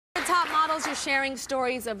models are sharing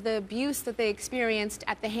stories of the abuse that they experienced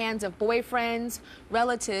at the hands of boyfriends,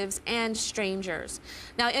 relatives, and strangers.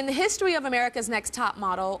 Now, in the history of America's Next Top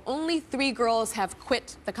Model, only 3 girls have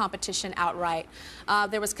quit the competition outright.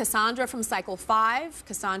 There was Cassandra from Cycle 5.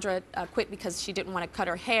 Cassandra quit because she didn't want to cut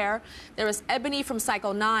her hair. There was Ebony from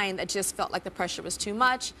Cycle 9 that just felt like the pressure was too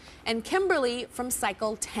much. And Kimberly from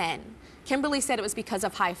Cycle 10. Kimberly said it was because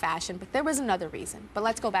of high fashion, but there was another reason. But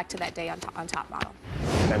let's go back to that day on Top Model.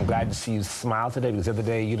 I'm glad to see you smile today, because the other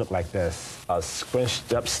day you looked like this. A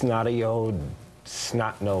scrunched up, snotty old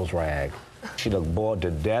snot-nosed rag. She looked bored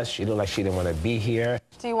to death. She looked like she didn't want to be here.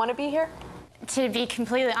 Do you want to be here? To be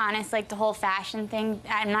completely honest, like the whole fashion thing,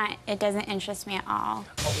 it doesn't interest me at all.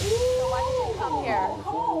 So why did you come here?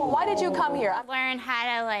 Why did you come here? Learn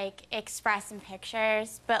how to like express in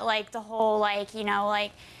pictures, but like the whole like, you know,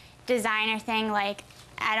 like designer thing, like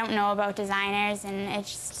I don't know about designers, and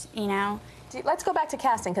it's just, you know. Let's go back to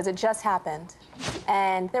casting, because it just happened.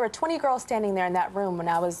 And there were 20 girls standing there in that room when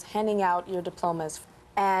I was handing out your diplomas.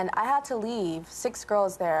 And I had to leave 6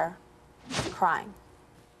 girls there crying.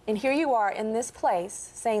 And here you are in this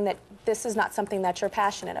place saying that this is not something that you're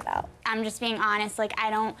passionate about. I'm just being honest, like I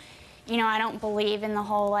don't believe in the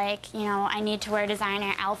whole like, you know, I need to wear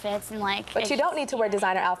designer outfits and like. But you don't need to wear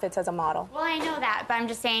designer outfits as a model. Well, I know that, but I'm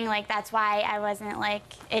just saying like that's why I wasn't like,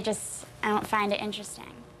 I don't find it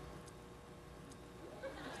interesting.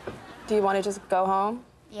 Do you want to just go home?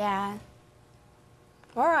 Yeah.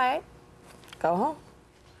 All right, go home.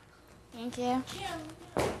 Thank you.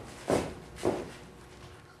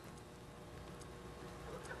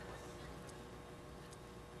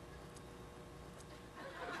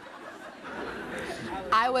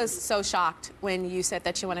 I was so shocked when you said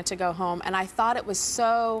that you wanted to go home, and I thought it was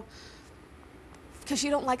so, because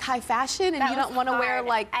you don't like high fashion and you don't want to wear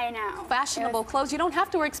like fashionable clothes. You don't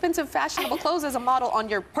have to wear expensive fashionable clothes as a model on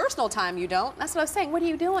your personal time, you don't. That's what I was saying. What are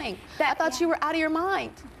you doing? I thought you were out of your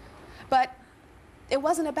mind. But it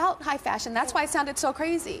wasn't about high fashion. That's why it sounded so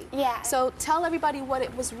crazy. Yeah. So tell everybody what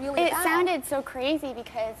it was really about. It sounded so crazy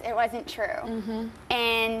because it wasn't true. Mm-hmm.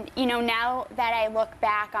 And, you know, now that I look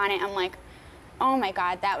back on it, I'm like, oh my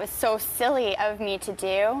God, that was so silly of me to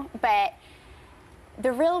do. But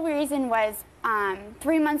the real reason was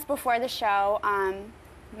 3 months before the show,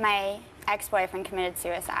 my ex-boyfriend committed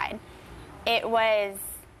suicide. It was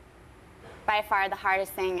by far the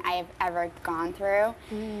hardest thing I have ever gone through.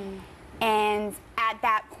 And at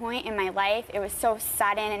that point in my life, it was so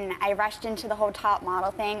sudden, and I rushed into the whole top model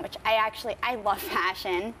thing, which I love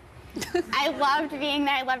fashion. I loved being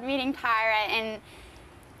there, I loved meeting Tyra, and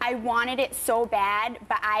I wanted it so bad,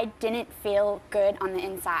 but I didn't feel good on the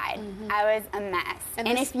inside. I was a mess. And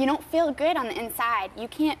if you don't feel good on the inside, you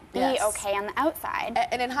can't be okay on the outside.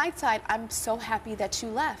 And in hindsight, I'm so happy that you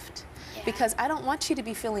left. Because I don't want you to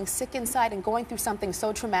be feeling sick inside and going through something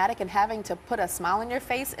so traumatic and having to put a smile on your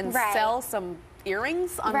face and sell some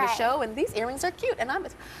earrings on the show, and these earrings are cute, and I'm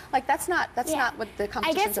like, that's not what the competition's about.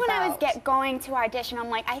 I guess when I was going to audition, I'm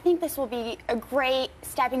like, I think this will be a great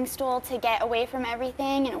stepping stool to get away from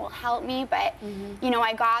everything, and it will help me. But you know,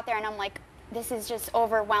 I got there and I'm like, this is just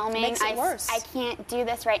overwhelming. It makes it worse. I can't do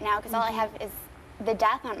this right now because all I have is the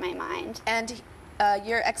death on my mind. And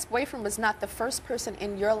your ex-boyfriend was not the first person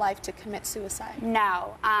in your life to commit suicide.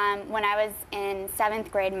 No. When I was in 7th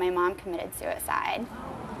grade, my mom committed suicide.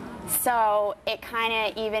 So it kind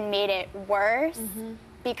of even made it worse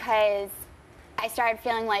because I started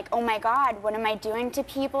feeling like, oh my God, what am I doing to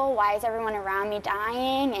people? Why is everyone around me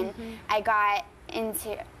dying? And I got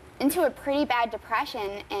into a pretty bad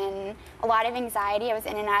depression and a lot of anxiety. I was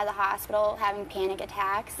in and out of the hospital having panic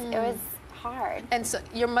attacks. It was hard. And so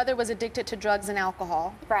your mother was addicted to drugs and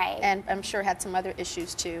alcohol. Right. And I'm sure had some other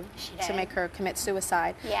issues too to make her commit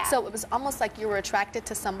suicide. Yeah. So it was almost like you were attracted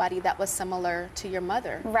to somebody that was similar to your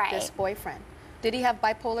mother, this boyfriend. Did he have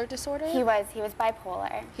bipolar disorder? He was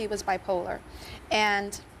bipolar. He was bipolar.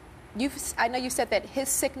 And I know you said that his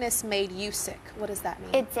sickness made you sick. What does that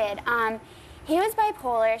mean? It did. He was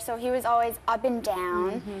bipolar, so he was always up and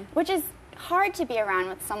down, which is hard to be around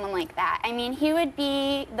with someone like that. I mean, he would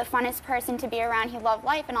be the funnest person to be around. He loved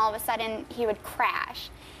life, and all of a sudden he would crash.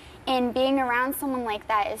 And being around someone like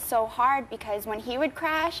that is so hard because when he would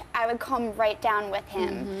crash, I would come right down with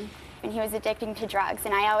him. And he was addicted to drugs,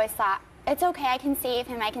 and I always thought, it's okay, I can save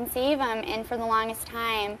him, And for the longest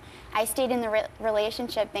time, I stayed in the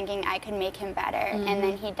relationship thinking I could make him better. And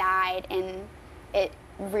then he died, and it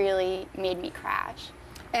really made me crash.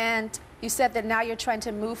 And you said that now you're trying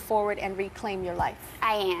to move forward and reclaim your life.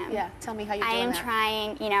 I am. Yeah, tell me how you're doing that. I am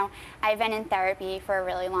trying, you know, I've been in therapy for a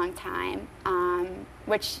really long time,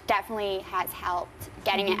 which definitely has helped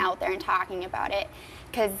getting it out there and talking about it.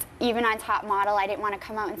 because even on Top Model, I didn't want to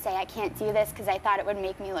come out and say I can't do this because I thought it would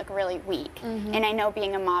make me look really weak. And I know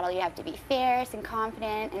being a model, you have to be fierce and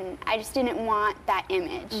confident, and I just didn't want that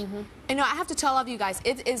image. You know, I have to tell all of you guys,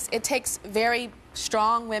 it takes very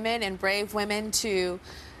strong women and brave women to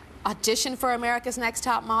audition for America's Next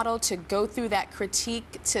Top Model, to go through that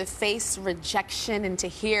critique, to face rejection, and to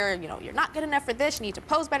hear, you know, you're not good enough for this, you need to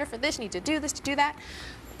pose better for this, you need to do this, to do that.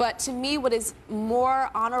 But to me, what is more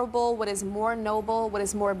honorable, what is more noble, what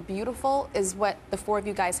is more beautiful is what the four of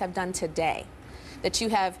you guys have done today. That you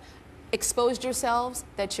have exposed yourselves,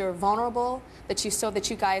 that you're vulnerable, that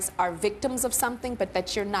you guys are victims of something, but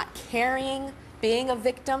that you're not carrying being a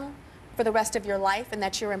victim for the rest of your life, and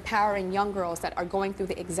that you're empowering young girls that are going through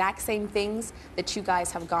the exact same things that you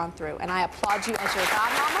guys have gone through. And I applaud you as your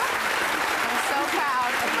godmama. I'm so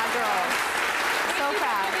proud of my girls. So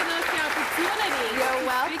proud. You're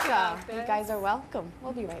welcome. You guys are welcome.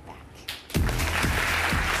 We'll be right back.